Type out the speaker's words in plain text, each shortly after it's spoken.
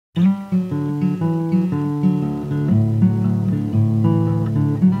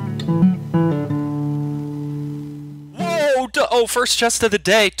Oh, first chest of the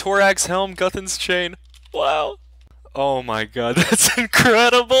day. Torag's helm, Guthan's chain. Wow. Oh my god, that's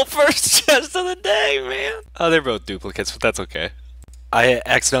incredible. First chest of the day, man. Oh, they're both duplicates, but that's okay. I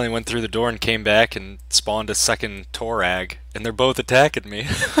accidentally went through the door and came back and spawned a second Torag, and they're both attacking me.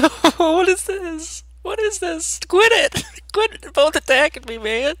 What is this? What is this? Quit it! Quit it! They're both attacking me,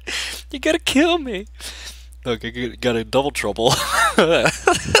 man. You gotta kill me. Look, I got a double trouble.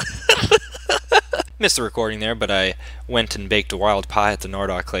 Missed the recording there, but I went and baked a wild pie at the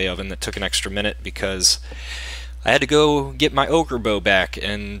Nardok clay oven that took an extra minute because I had to go get my ogre bow back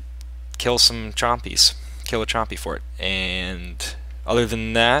and kill some chompies. Kill a chompy for it. And other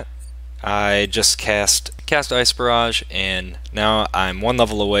than that, I just cast Ice Barrage, and now I'm one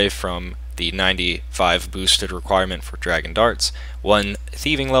level away from the 95 boosted requirement for Dragon Darts, one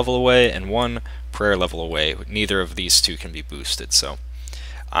thieving level away, and one prayer level away. Neither of these two can be boosted, so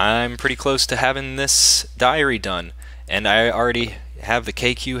I'm pretty close to having this diary done, and I already have the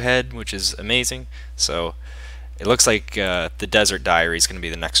KQ head, which is amazing, so it looks like the desert diary is going to be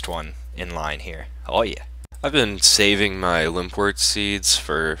the next one in line here. Oh yeah. I've been saving my limpwort seeds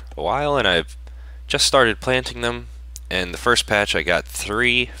for a while, and I've just started planting them, and the first patch I got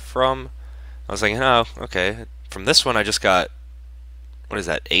 3 from. I was like, oh, okay. From this one I just got, what is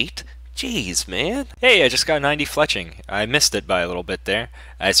that, 8? Jeez, man. Hey, I just got 90 fletching. I missed it by a little bit there.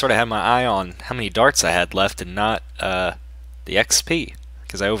 I sort of had my eye on how many darts I had left and not the XP,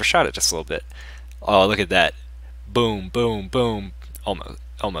 because I overshot it just a little bit. Oh, look at that. Boom, boom, boom.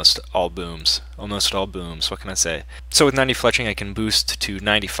 Almost all booms. Almost all booms. What can I say? So with 90 fletching, I can boost to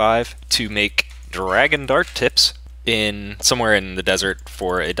 95 to make dragon dart tips in somewhere in the desert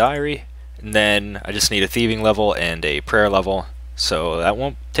for a diary. And then I just need a thieving level and a prayer level. So that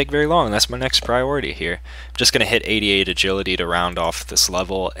won't take very long. That's my next priority here. I'm just going to hit 88 agility to round off this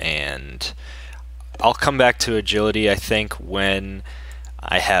level, and I'll come back to agility, I think, when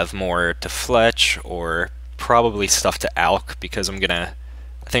I have more to fletch, or probably stuff to alch, because I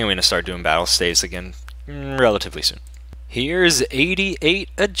think I'm going to start doing battle staves again relatively soon. Here's 88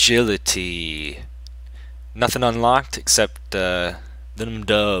 agility. Nothing unlocked except them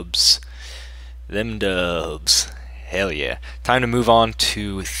dubs. Them dubs. Hell yeah. Time to move on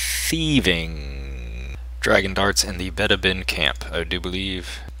to thieving. Dragon darts in the Beta Bin camp, I do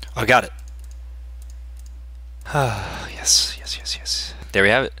believe. Oh, I got it. Yes, yes, yes, yes. There we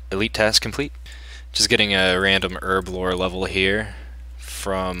have it. Elite task complete. Just getting a random herb lore level here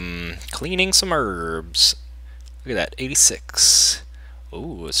from cleaning some herbs. Look at that, 86.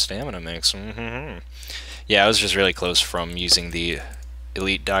 Ooh, a stamina mix. Yeah, I was just really close from using the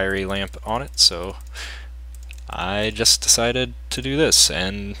elite diary lamp on it, so I just decided to do this,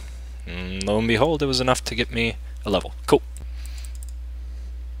 and lo and behold, it was enough to get me a level. Cool.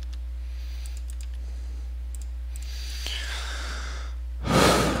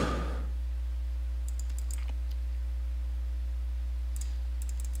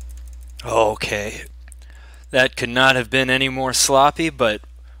 Okay. That could not have been any more sloppy, but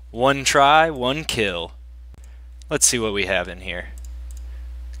one try, one kill. Let's see what we have in here.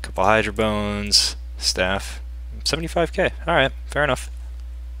 A couple Hydra Bones, staff, 75k. Alright, fair enough.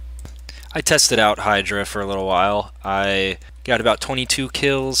 I tested out Hydra for a little while. I got about 22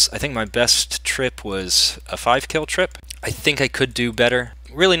 kills. I think my best trip was a 5-kill trip. I think I could do better.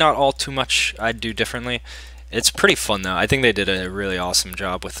 Really not all too much I'd do differently. It's pretty fun though. I think they did a really awesome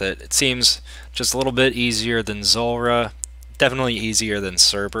job with it. It seems just a little bit easier than Zulrah. Definitely easier than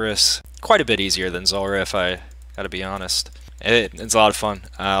Cerberus. Quite a bit easier than Zulrah, if I gotta be honest. It's a lot of fun.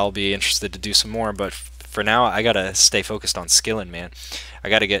 I'll be interested to do some more, but for now I gotta stay focused on skillin, man. I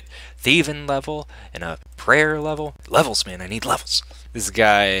gotta get thieving level and a prayer level. Levels, man, I need levels. This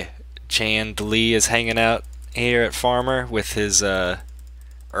guy, Chand Lee, is hanging out here at Farmer with his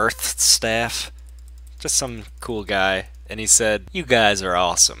earth staff. Just some cool guy, and he said, "You guys are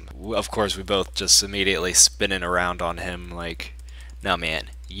awesome." Of course, we both just immediately spinning around on him like, "No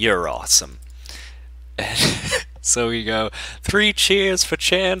man, you're awesome." So we go, 3 cheers for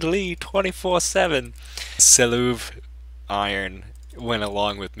Chand Lee 24/7. Seluv Iron went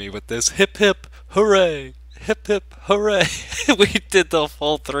along with me with this hip hip hooray, hip hip hooray. We did the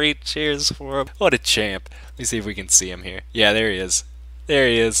full 3 cheers for him. What a champ. Let me see if we can see him here. Yeah, there he is. There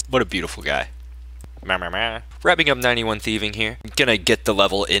he is. What a beautiful guy. Wrapping up 91 thieving here. I'm gonna get the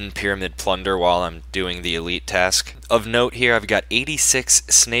level in Pyramid Plunder while I'm doing the elite task. Of note here, I've got 86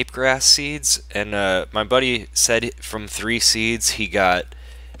 snapegrass seeds, and my buddy said from 3 seeds he got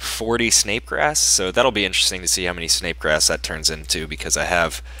 40 snapegrass, so that'll be interesting to see how many snapegrass that turns into, because I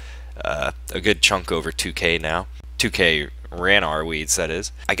have a good chunk over 2k now. 2k Ranar weeds, that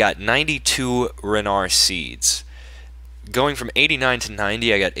is. I got 92 Ranar seeds. going from 89 to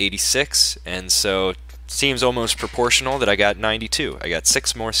 90, I got 86, and so seems almost proportional that I got 92. I got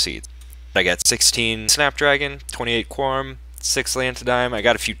 6 more seeds. I got 16 Snapdragon, 28 Quorum, 6 Lantidime. I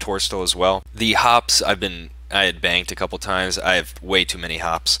got a few Torstal as well. The hops, I had banked a couple times. I have way too many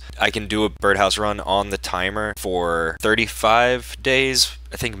hops. I can do a birdhouse run on the timer for 35 days,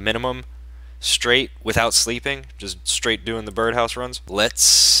 I think minimum, straight without sleeping, just straight doing the birdhouse runs.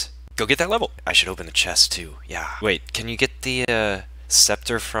 Let's go get that level. I should open the chest too. Yeah. Wait, can you get the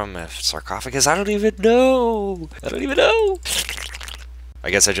scepter from a sarcophagus? I don't even know. I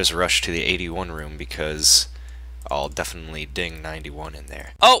guess I just rushed to the 81 room because I'll definitely ding 91 in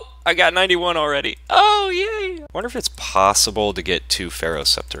there. Oh, I got 91 already. Oh, yay. I wonder if it's possible to get 2 Pharaoh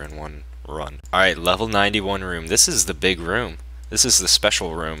Scepter in one run. Alright, level 91 room. This is the big room. This is the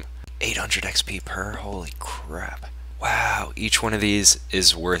special room. 800 XP per, holy crap. Wow, each one of these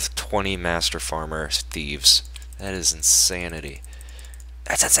is worth 20 Master Farmer Thieves. That is insanity.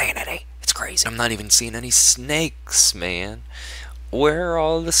 That's insanity. It's crazy. I'm not even seeing any snakes, man. Where are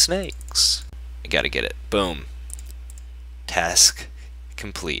all the snakes? I gotta get it. Boom. Task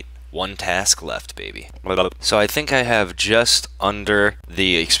complete. 1 task left, baby. So I think I have just under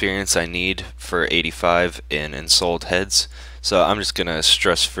the experience I need for 85 in Ensouled Heads. So I'm just gonna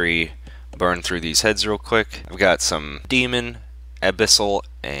stress-free burn through these heads real quick. I've got some Demon, Abyssal,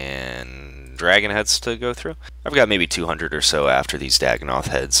 and Dragon heads to go through. I've got maybe 200 or so after these Dagonoth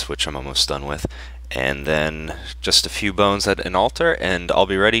heads, which I'm almost done with. And then just a few bones at an altar, and I'll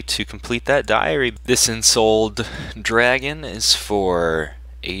be ready to complete that diary. This Ensouled Dragon is for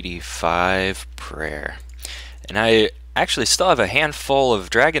 85 prayer. And I actually still have a handful of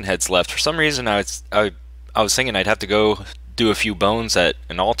dragon heads left. For some reason I was thinking I'd have to go do a few bones at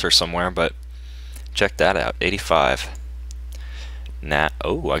an altar somewhere, but check that out. 85.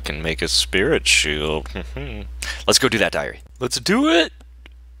 Oh, I can make a spirit shield. Let's go do that diary. Let's do it!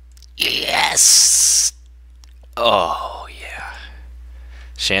 Yes! Oh, yeah.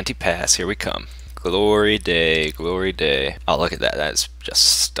 Shanty Pass, here we come. Glory day, glory day. Oh, look at that. That is just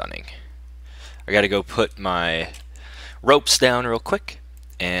stunning. I gotta go put my ropes down real quick,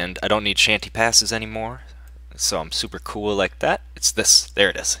 and I don't need Shanty Passes anymore, so I'm super cool like that. It's this. There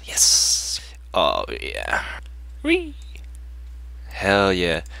it is. Yes! Oh, yeah. Whee! Hell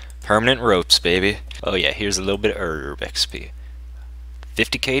yeah. Permanent ropes, baby. Oh, yeah. Here's a little bit of herb XP.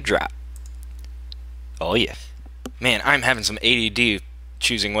 50k drop. Oh yeah. Man, I'm having some ADD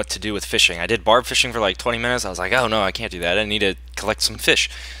choosing what to do with fishing. I did barb fishing for like 20 minutes. I was like, oh no, I can't do that. I need to collect some fish.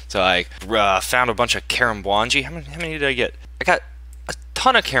 So I found a bunch of Karambwanji. How many did I get? I got a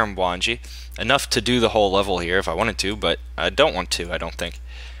ton of Karambwanji. Enough to do the whole level here if I wanted to, but I don't want to, I don't think.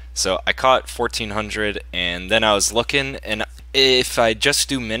 So I caught 1,400, and then I was looking, and if I just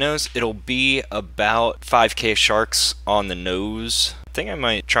do minnows, it'll be about 5k sharks on the nose. I think I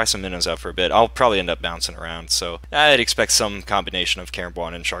might try some minnows out for a bit. I'll probably end up bouncing around, so I'd expect some combination of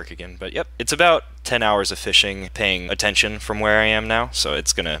Karambwan and shark again. But yep, it's about 10 hours of fishing, paying attention from where I am now, so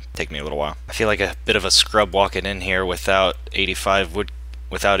it's gonna take me a little while. I feel like a bit of a scrub walking in here without 85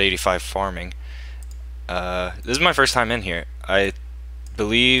 farming. This is my first time in here. I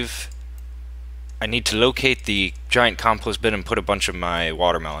believe I need to locate the giant compost bin and put a bunch of my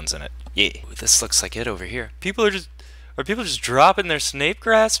watermelons in it. Yeah, this looks like it over here. Are people just dropping their snape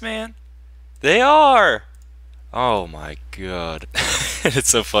grass, man? They are! Oh my god. It's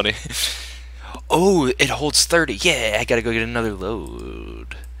so funny. Oh, it holds 30. Yeah, I gotta go get another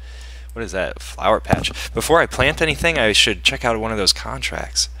load. What is that? Flower patch. Before I plant anything, I should check out one of those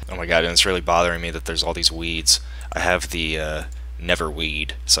contracts. Oh my god, and it's really bothering me that there's all these weeds. I have the never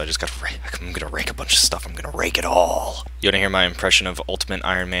weed, so I just gotta I'm gonna rake a bunch of stuff. I'm gonna rake it all. You wanna hear my impression of Ultimate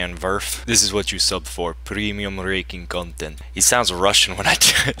Iron Man Verf? This is what you sub for, premium raking content. He sounds Russian when I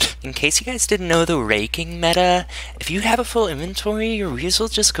do it. In case you guys didn't know the raking meta, if you have a full inventory, your weeds will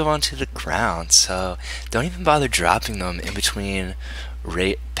just go onto the ground, so don't even bother dropping them in between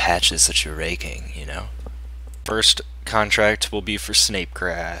patches that you're raking, you know? First contract will be for snape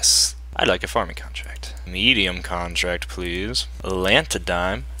grass. I'd like a farming contract. Medium contract, please.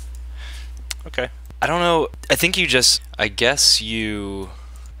 Lantidime. Okay. I don't know. I think you just... I guess you...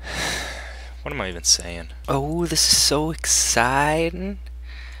 What am I even saying? Oh, this is so exciting.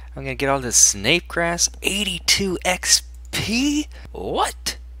 I'm gonna get all this snape grass. 82 XP?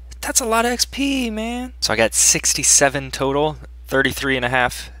 What? That's a lot of XP, man. So I got 67 total.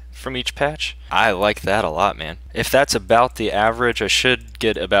 33.5 from each patch. I like that a lot, man. If that's about the average, I should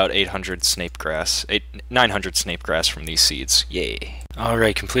get about 800 snape grass, 900 snape grass from these seeds. Yay.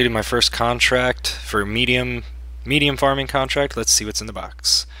 Alright, completed my first contract for medium farming contract. Let's see what's in the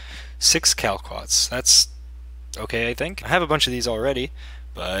box. 6 calquats. That's okay, I think. I have a bunch of these already,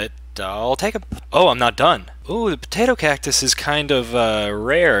 but I'll take them. Oh, I'm not done. Ooh, the potato cactus is kind of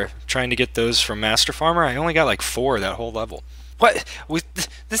rare. Trying to get those from Master Farmer, I only got like 4 that whole level. What?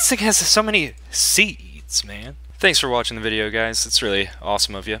 This thing has so many seeds, man. Thanks for watching the video, guys. It's really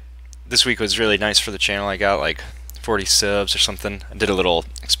awesome of you. This week was really nice for the channel. I got like 40 subs or something. I did a little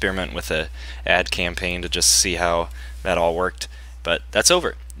experiment with a ad campaign to just see how that all worked. But that's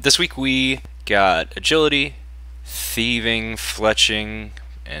over. This week we got agility, thieving, fletching,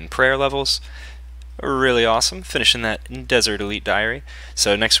 and prayer levels. Really awesome. Finishing that Desert Elite Diary.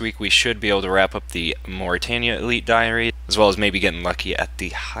 So next week we should be able to wrap up the Mauritania Elite Diary, as well as maybe getting lucky at the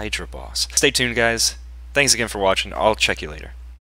Hydra boss. Stay tuned, guys. Thanks again for watching. I'll check you later.